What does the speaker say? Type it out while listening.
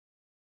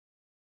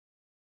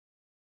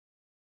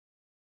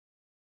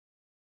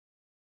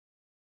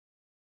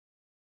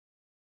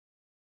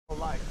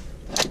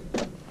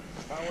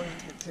That way we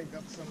can take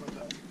up some of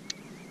the.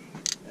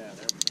 Yeah,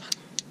 there we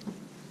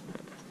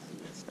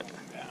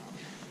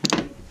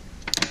go.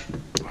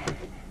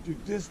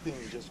 Dude, this thing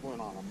just went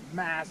on a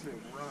massive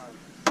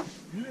run.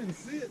 You didn't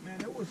see it,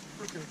 man. It was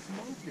freaking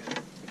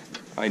smoking.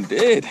 I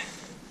did.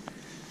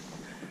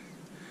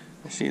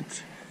 I see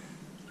it.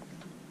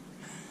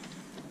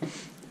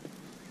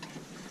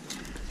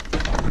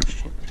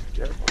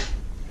 Careful.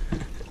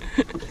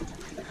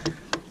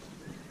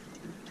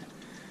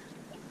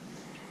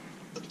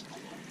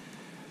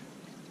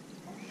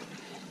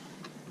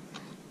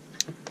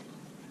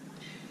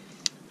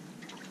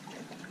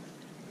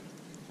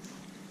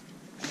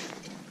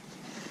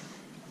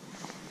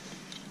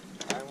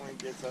 When he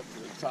gets up to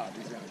the top,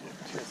 he's gonna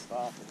get pissed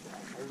off at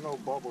that. There's no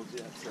bubbles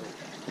yet, so.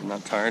 I'm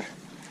not tired.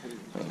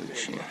 Oh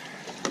shit.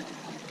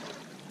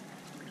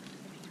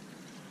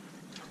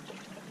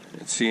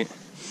 Let's see it.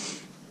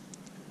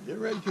 Get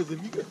ready, because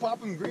if you get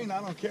popping green,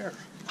 I don't care.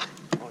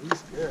 Oh, he's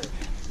scared.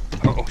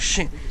 Oh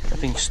shit, that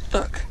thing's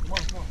stuck. Come on,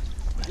 come on.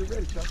 Get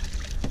ready, Chuck.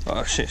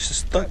 Oh shit, it's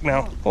stuck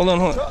now. Hold on,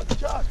 hold on.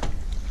 Chuck,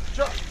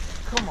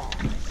 come on.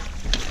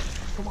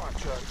 Come on,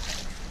 Chuck.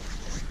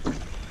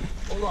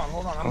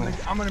 Hold on.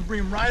 I'm gonna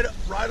bring him right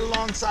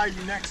alongside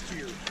you, next to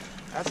you.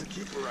 That's a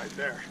keeper right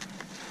there.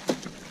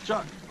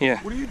 Chuck. Yeah.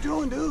 What are you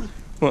doing, dude?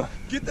 What?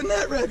 Get the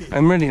net ready.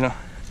 I'm ready now.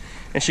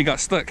 And she got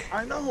stuck.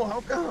 I know.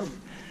 How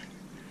come?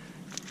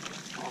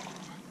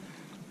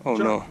 Oh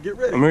Chuck, no. Get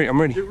ready.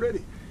 I'm ready. Get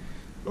ready.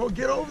 Oh,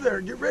 get over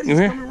there. Get ready. You He's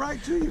here? coming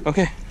right to you.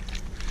 Okay.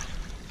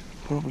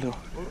 Pull up a little.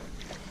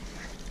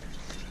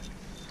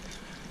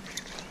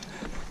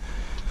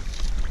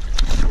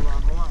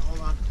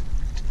 Hold on.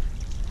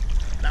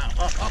 Now,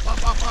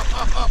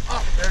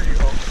 up. There you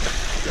go.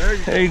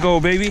 There you go,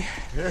 baby.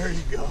 There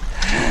you go.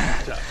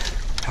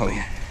 Oh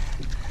yeah.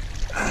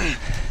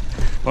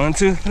 1,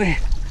 2, 3.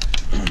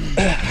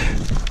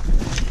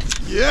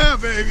 Yeah,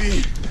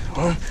 baby.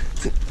 1,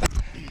 2.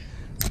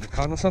 Is it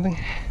caught on something?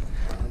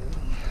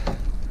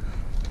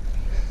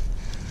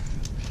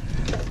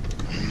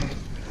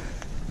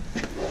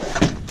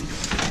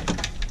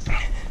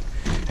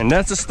 And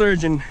that's a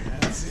sturgeon.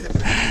 That's it.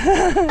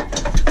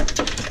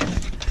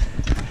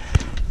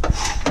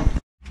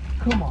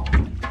 Come on,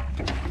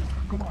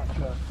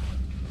 Chuck.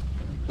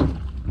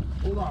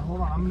 Hold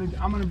on.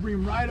 I'm gonna bring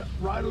him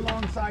right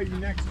alongside you,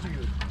 next to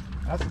you.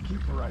 That's a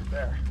keeper right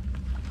there.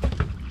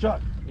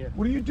 Chuck. Yeah.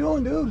 What are you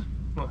doing, dude?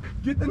 What?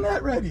 Get the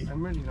net ready.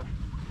 I'm ready now.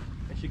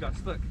 And she got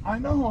stuck. I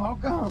know. How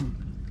come?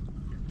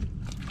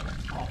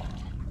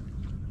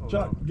 Oh,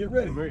 Chuck, no. get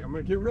ready. I'm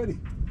ready. Get ready.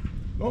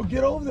 Oh,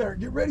 get over there.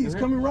 Get ready. He's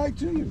coming right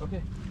to you.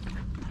 Okay.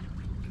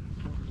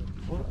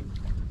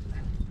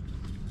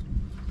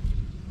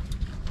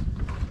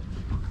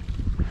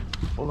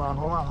 Hold on.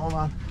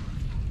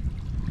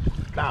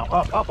 Now,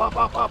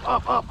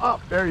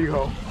 up. There you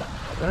go.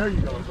 There you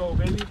go. Go,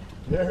 baby.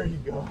 There you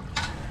go.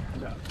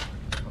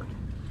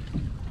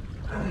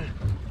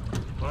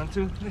 1,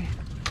 2, 3.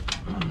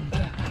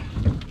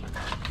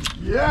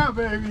 Yeah,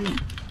 baby.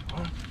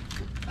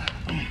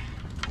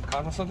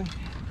 Caught on something?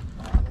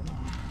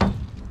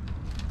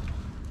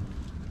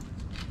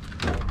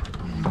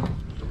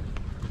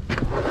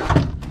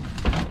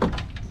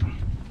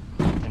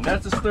 And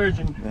that's a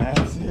sturgeon.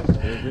 That's it,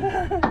 baby.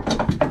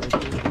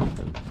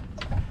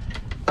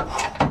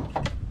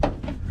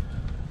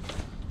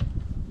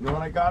 You know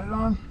what I got it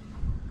on?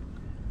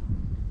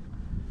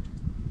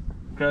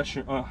 Crash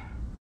your,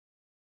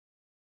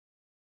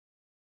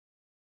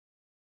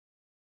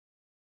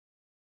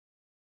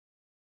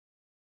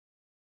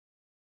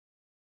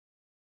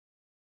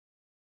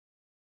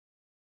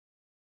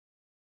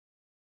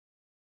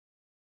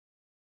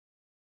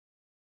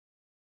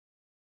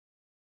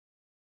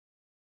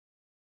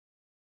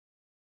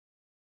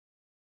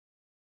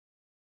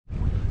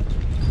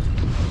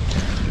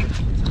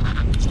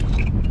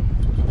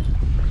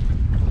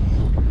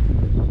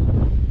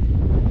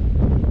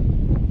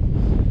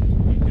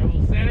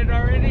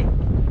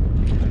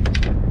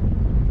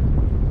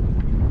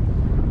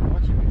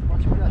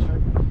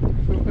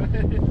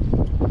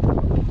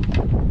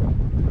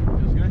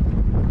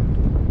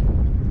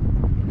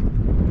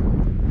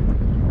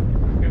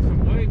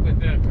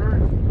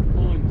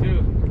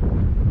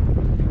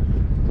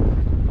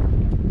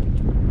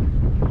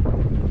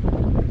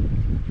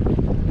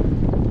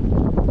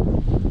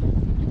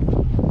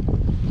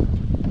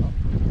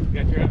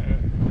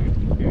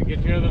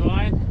 Get your other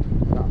line?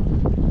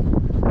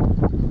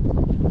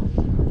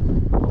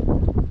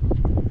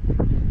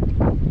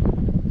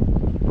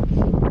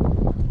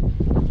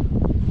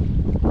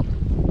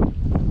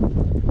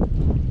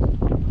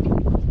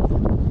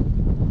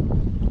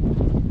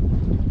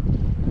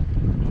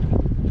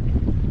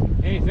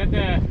 Hey, is that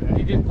the,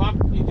 you just popped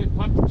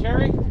the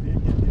cherry? He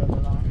did get the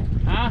other line.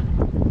 Huh?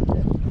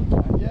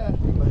 Yeah,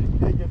 but he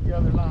did get the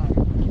other line. He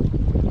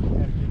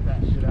had to get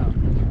that shit out.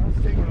 Let's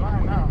take the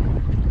line now.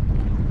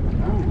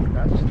 Ooh,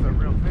 that's just a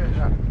real fish,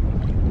 huh?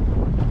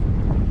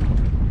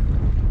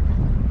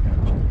 Check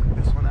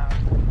this one out.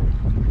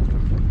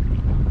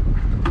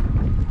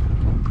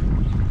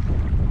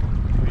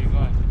 Where you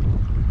going?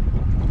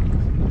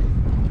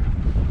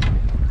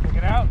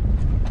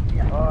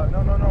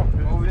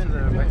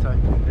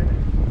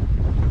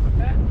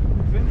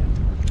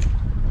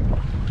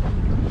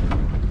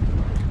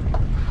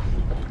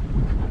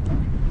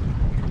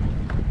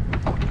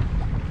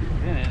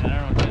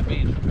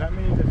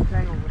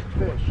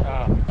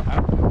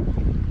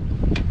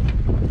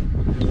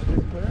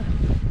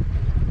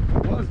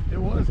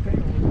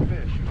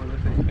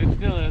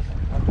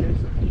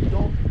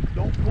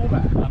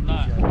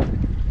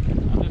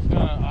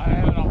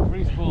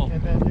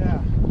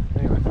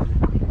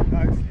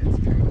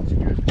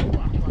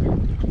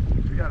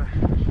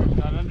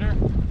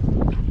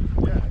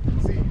 under? Yeah, I can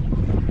see.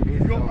 You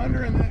go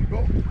under and then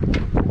go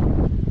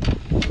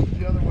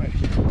the other way.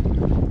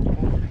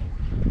 Over.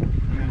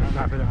 And then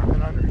under.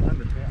 And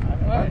under.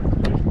 Yeah, Alright.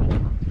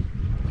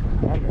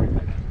 under.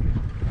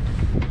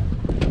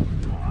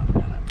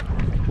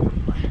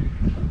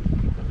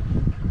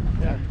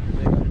 Yeah.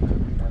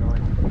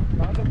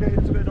 No, it's okay.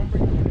 It's good. Don't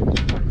bring it.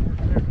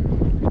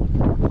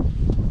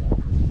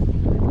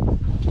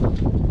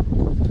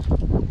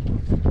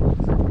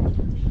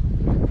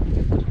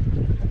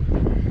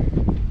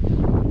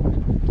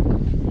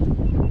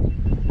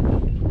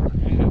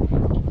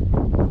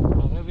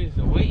 How heavy is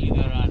the weight you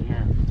got on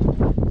here?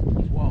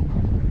 Whoa.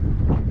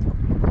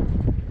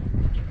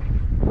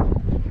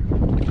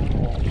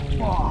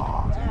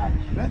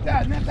 Net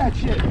that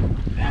shit.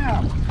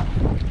 Damn.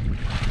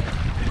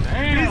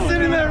 Damn. He's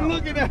sitting there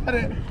looking at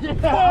it.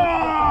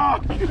 Yeah.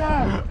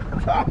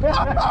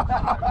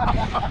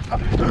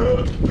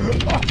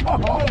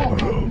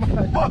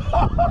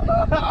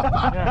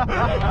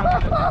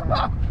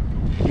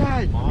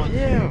 God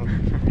damn.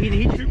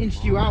 He just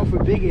inched you out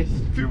for biggest.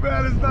 Too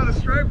bad it's not a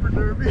striper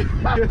derby.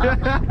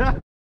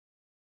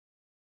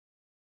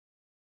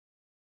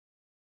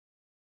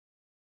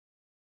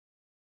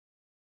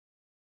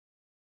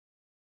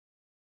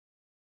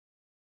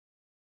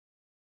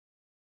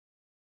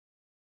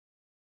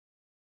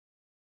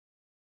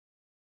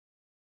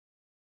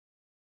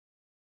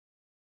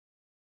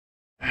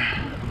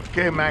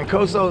 Okay,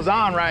 Mancoso's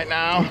on right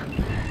now.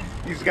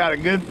 He's got a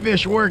good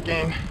fish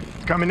working.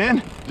 It's coming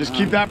in. Just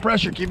keep that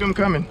pressure. Keep him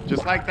coming.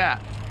 Just like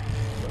that.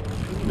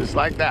 Just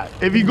like that.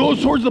 If he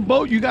goes towards the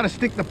boat, you got to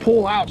stick the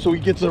pole out so he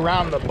gets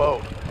around the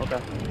boat.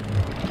 Okay.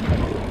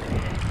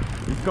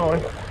 He's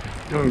going.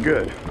 Doing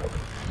good.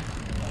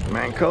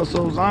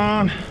 Mancoso's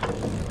on.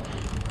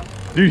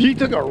 Dude, he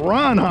took a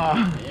run,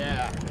 huh?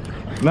 Yeah.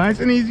 Nice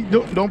and easy.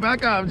 Don't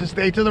back up. Just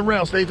stay to the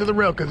rail. Stay to the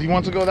rail because he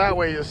wants to go that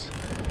way. Just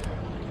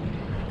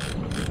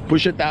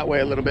push it that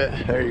way a little bit.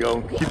 There you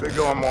go. Keep it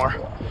going more.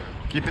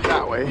 Keep it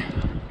that way.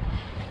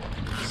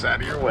 It's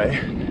out of your way.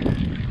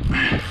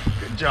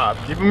 Good job.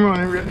 Keep him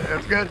running.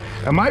 That's good.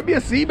 It might be a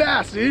sea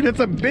bass, dude.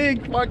 It's a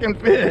big fucking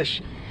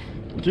fish.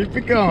 Keep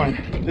it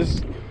going.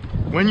 Just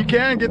when you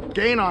can, get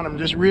gain on him.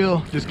 Just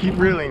reel. Just keep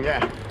reeling.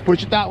 Yeah.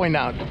 Push it that way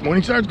now. When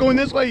he starts going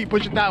this way, you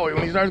push it that way.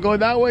 When he starts going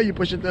that way, you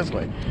push it this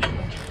way.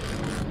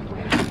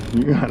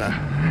 You got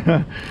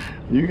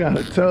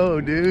a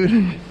toe,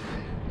 dude.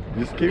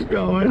 Just keep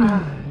going.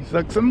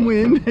 Suck some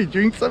wind,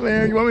 drink some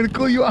air. You want me to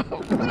cool you off?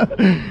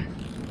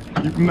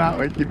 Keep him that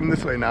way. Keep him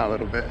this way now a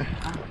little bit.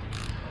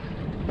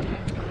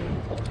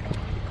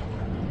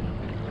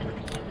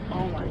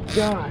 Oh my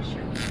gosh.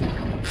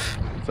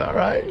 It's all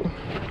right.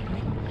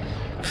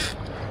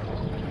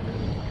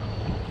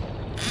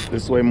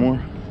 This way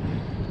more.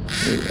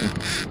 There you go.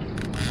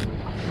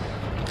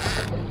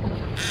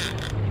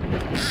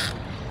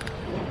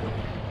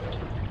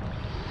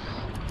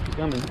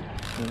 Coming.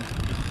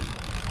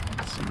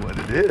 Let's see what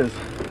it is.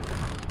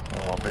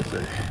 Oh, it's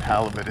a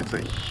halibut. It's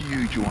a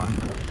huge one.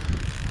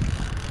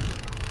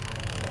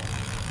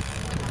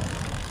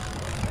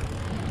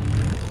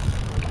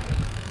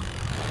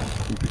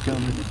 Keep it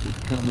coming. Keep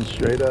it coming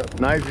straight up.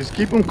 Nice. Just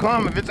keep him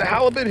calm. If it's a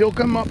halibut, he'll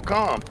come up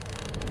calm.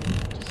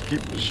 Just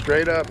keep it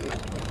straight up.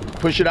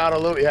 Push it out a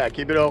little. Yeah,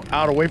 keep it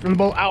out away from the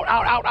boat.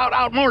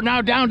 Out. More.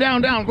 Now down.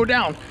 Go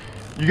down.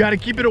 You got to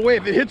keep it away.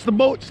 If it hits the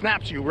boat, it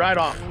snaps you right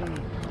off.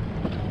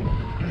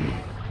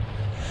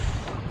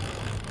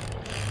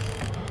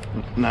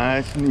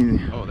 Nice and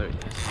easy. Oh, there you go.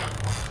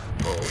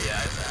 Oh,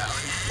 yeah, it's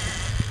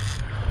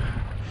out.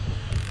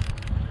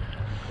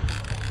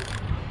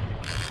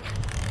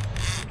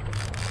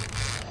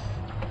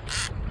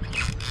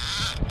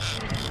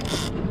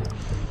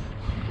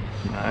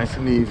 Nice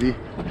and easy.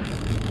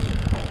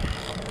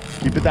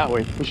 Keep it that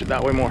way. Push it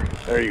that way more.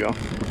 There you go.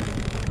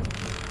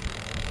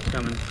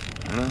 Coming.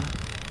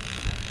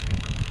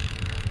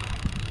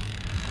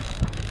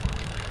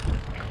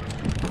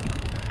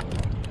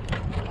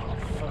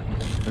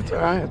 It's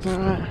alright, it's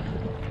alright.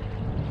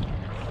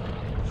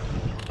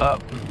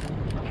 Up.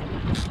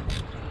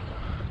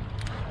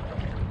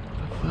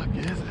 What the fuck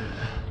is it?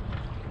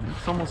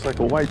 It's almost like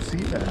a white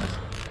sea bass.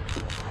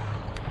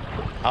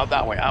 Out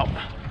that way, out.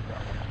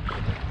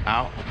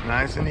 Out,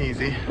 nice and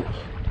easy.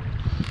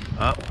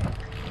 Up.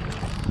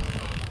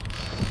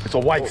 It's a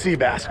white sea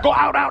bass. Go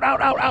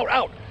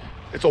out.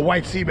 It's a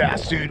white sea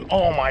bass, dude.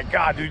 Oh my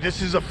God, dude,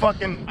 this is a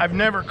fucking, I've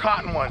never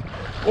caught one.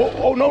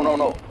 Oh,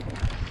 no.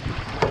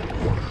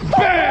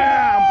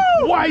 Bam!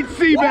 White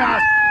sea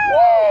bass.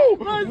 Woo!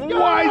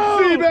 White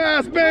sea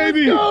bass,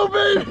 baby. Let's go,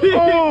 baby.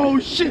 Oh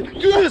shit,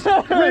 dude, this,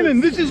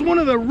 Raymond, this is one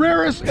of the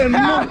rarest and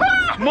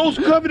most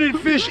coveted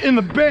fish in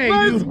the bay.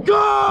 Let's dude.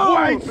 go!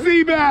 White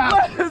sea bass.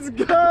 Let's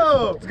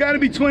go! It's got to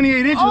be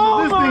 28 inches.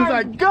 Oh This thing's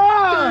like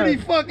God! 30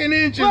 fucking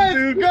inches, Let's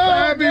dude. go,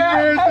 Happy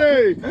man.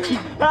 birthday.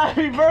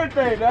 Happy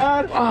birthday,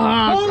 Dad!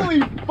 Ah.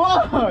 Holy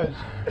fudge!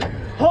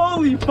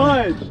 Holy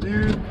fudge,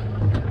 dude!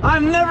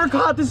 I've never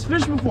caught this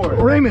fish before.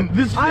 Raymond,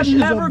 this I've fish is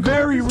never a caught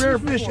very this rare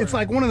fish fish. before. It's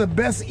like one of the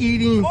best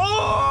eating.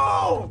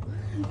 Oh!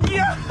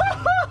 Yeah!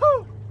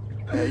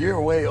 Yeah,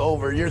 you're way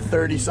over. You're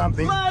 30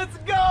 something. Let's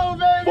go,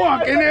 baby!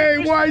 Fucking A,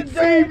 white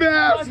sea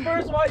bass! My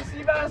first white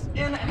sea bass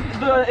in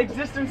the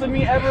existence of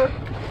me ever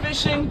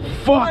fishing.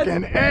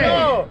 Fucking Let's A!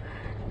 go.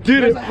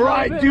 Did it There's a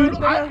right, halibut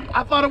dude. right there.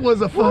 I thought it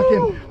was a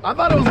fucking. I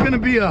thought it was gonna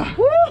be a.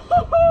 Woo!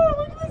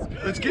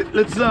 Look at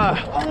this.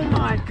 Oh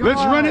my god.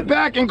 Let's run it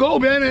back and go,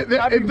 man. If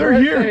Happy they're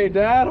birthday, here,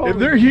 Dad. if Holy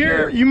they're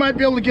here, shit. you might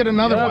be able to get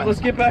another Yeah, one. let's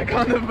get back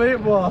on the bait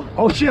ball.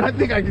 Oh shit! I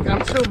think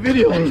I'm still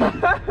videoing.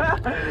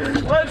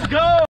 Let's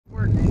go.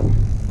 Working.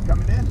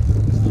 Coming in.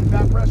 Just keep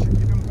that pressure.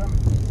 Keep them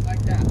coming.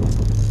 Like that.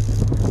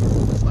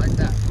 Just like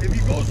that. If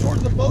you go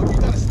towards the boat,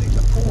 you gotta stick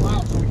the pole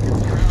out so we can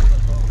get around the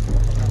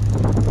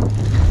boat.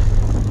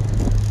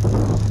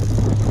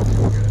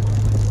 Good.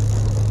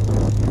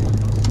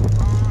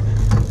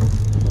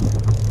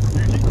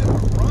 You need to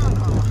run,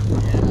 huh?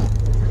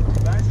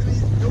 Yeah. Nice and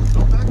easy. Nope,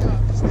 don't back up.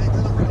 Stay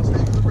to the rail.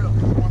 Stay to the rail.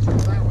 Because once you go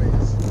that way,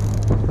 it's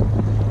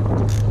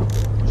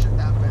push it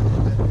that way a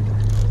little bit.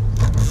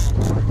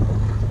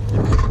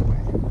 Get it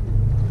away.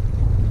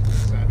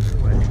 Side of your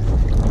way.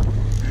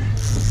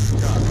 Good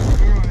job.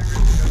 Come on, that's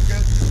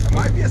good. It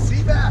might be a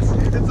sea bass,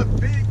 dude. It's a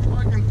big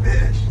fucking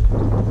fish.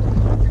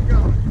 Keep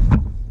going.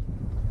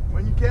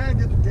 When you can,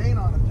 get the gain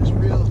on it. Just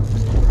reel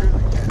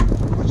really can.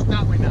 Push it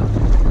that way now.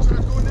 If it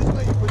starts going this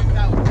way, you push it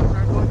that way. If it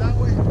starts going that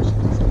way, you push it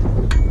this way.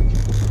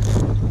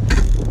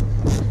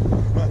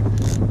 But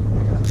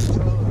you got the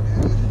toe,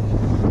 dude.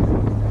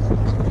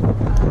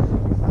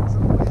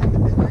 Some wind.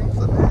 It ain't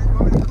some wind. You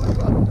want me to clip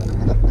up?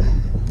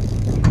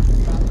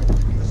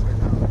 This way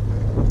now.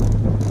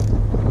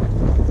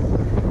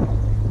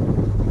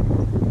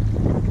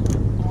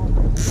 Oh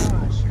my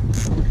gosh.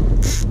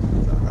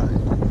 It's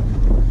alright.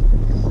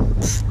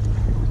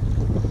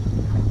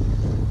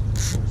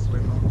 This way,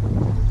 Mom.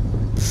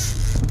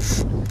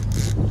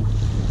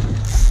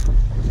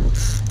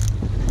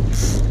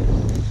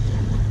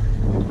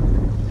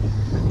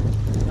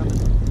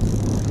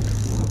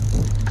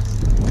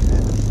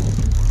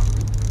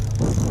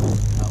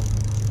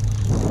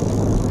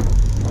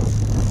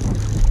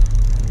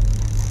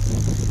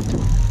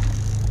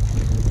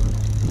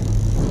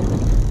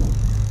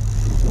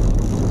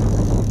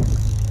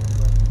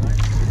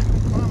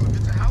 Come on, if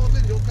it's a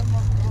halibut, he'll come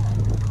up. Come on.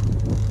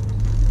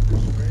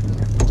 Straight up.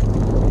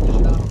 Push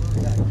it out a little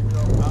bit. Keep it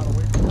out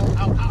away.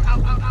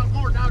 Out.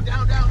 More. Down.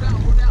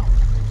 More down.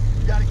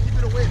 You gotta keep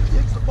it away. If it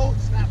hits the boat,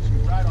 it snaps you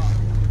right off.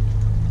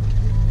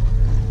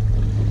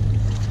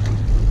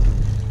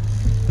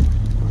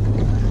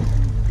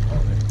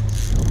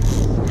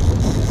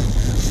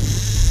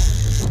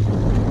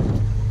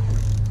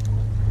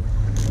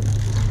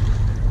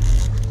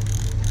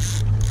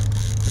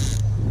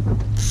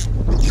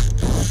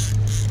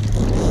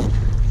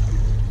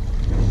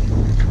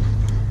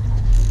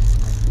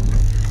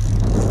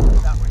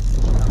 That way.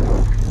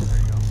 There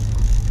you go.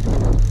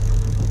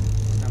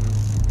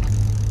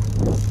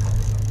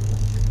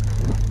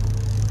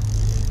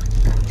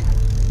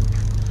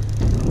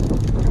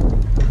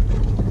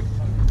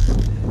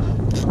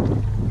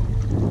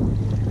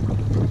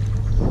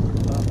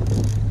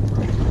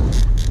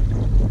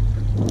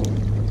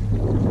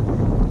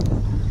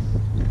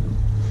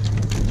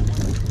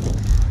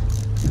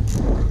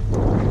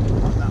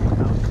 That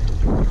one out. Out.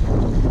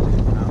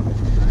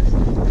 Nice.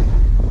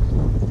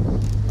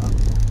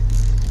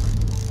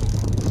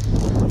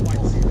 The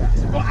white sea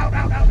bass. Oh,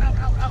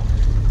 out.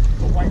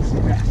 The white sea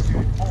bass,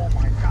 dude. Oh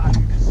my god,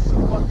 dude. This is a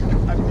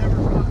fucking. I've never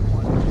gotten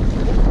one.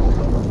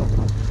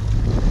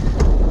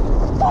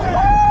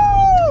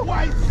 Woo!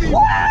 White sea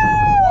bass.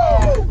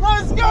 Whoa!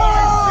 Let's go!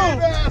 White sea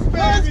bass, baby.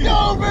 Let's go,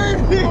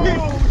 baby!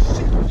 Oh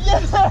shit.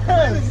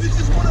 Yes! This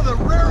is one of the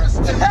rarest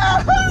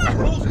and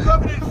most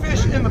coveted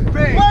fish in the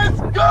bay. Let's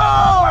go!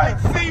 White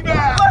sea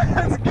bass.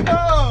 Let's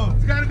go!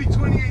 It's gotta be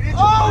 28 inches.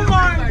 Oh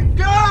my Like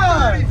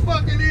god! 30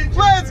 fucking inches.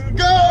 Let's dude.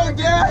 go,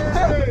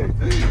 Dad!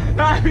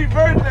 Happy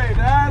birthday,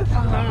 Dad!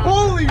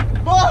 Holy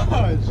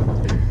fudge!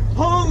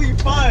 Holy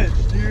fudge,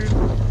 dude!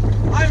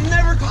 I've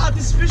never caught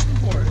this fish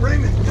before.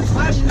 Raymond, this fish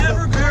I've is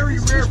never a very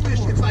caught this rare fish fish.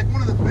 before. It's like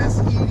one of the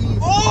best eating.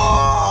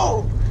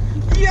 Oh!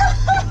 Yeah!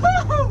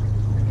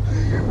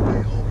 You're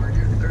way over.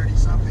 You're 30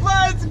 something.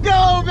 Let's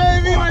go,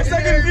 baby! My Fucking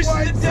second fish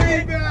white of the day.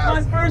 sea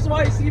bass. My first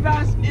white sea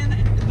bass in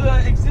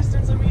the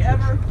existence of me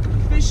ever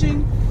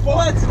fishing.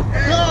 Let's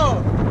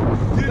go!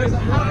 Dude, There's a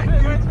it's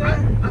halibut right dude, there.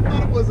 I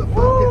thought it was a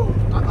Woo.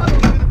 fucking. I thought it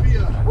was gonna be a.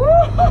 Woo!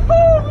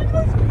 Look at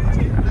this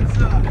fish. Let's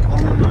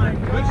Oh my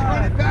let's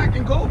run it god! back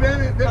and go,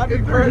 man. If Happy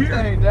they're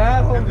birthday, here, Dad!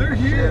 if Holy they're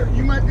here, shit.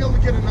 you might be able to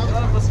get another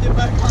one. Let's get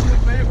back on the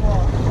bait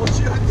ball. Oh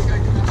shit! I think I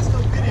can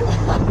still video.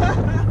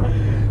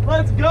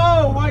 Let's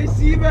go, white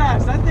sea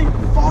bass. That thing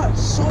fought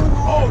so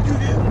long. Oh,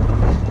 dude, it.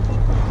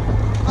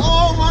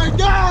 Oh my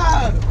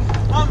god!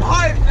 I'm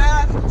hyped,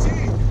 Dad.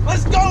 Gee.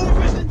 Let's go.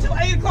 We're fishing until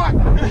 8 o'clock.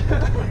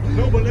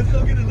 No, but let's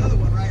go get another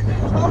one right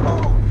now.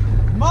 Oh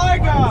my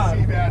Sea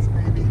god! bass,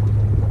 baby.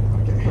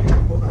 Okay,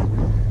 hold on.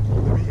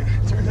 Let me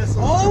turn this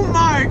on. Oh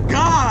my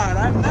god!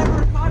 I've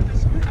never caught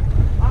this fish.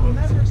 I've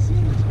never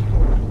seen this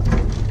before.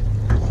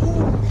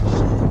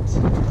 Holy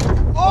shit!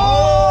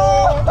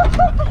 Oh!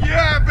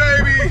 Yeah,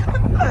 baby!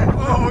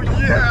 Oh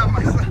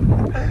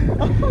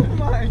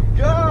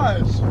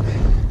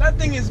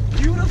thing is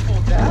beautiful,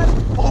 Dad.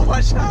 Oh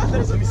my God,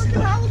 there's a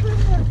halibut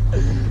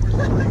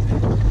in there.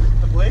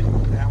 The blade?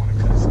 Yeah, I want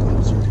to cut his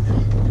close right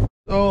now.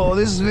 So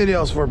this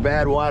video is for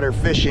bad water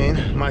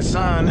fishing. My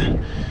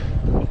son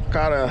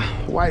caught a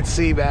white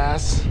sea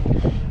bass,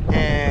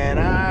 and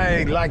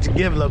I like to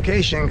give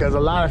location because a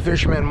lot of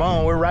fishermen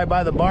moan. We're right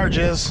by the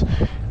barges.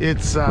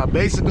 It's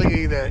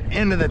basically the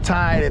end of the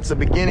tide. It's the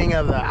beginning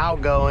of the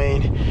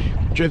outgoing.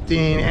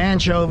 Drifting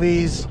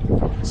anchovies,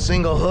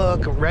 single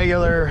hook,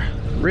 regular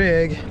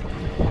rig,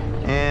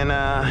 and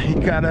he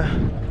caught a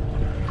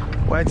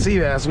white sea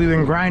bass. We've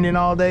been grinding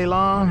all day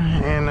long,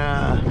 and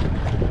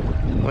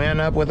we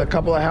ended up with a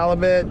couple of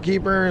halibut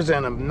keepers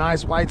and a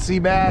nice white sea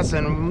bass,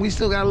 and we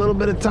still got a little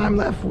bit of time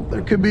left.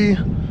 There could be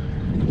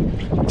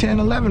 10,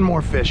 11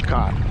 more fish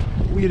caught.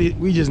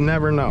 We just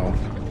never know.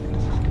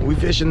 We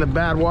fish in the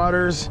bad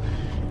waters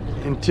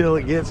until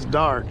it gets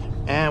dark,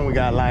 and we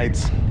got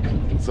lights.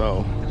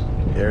 So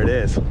there it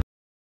is.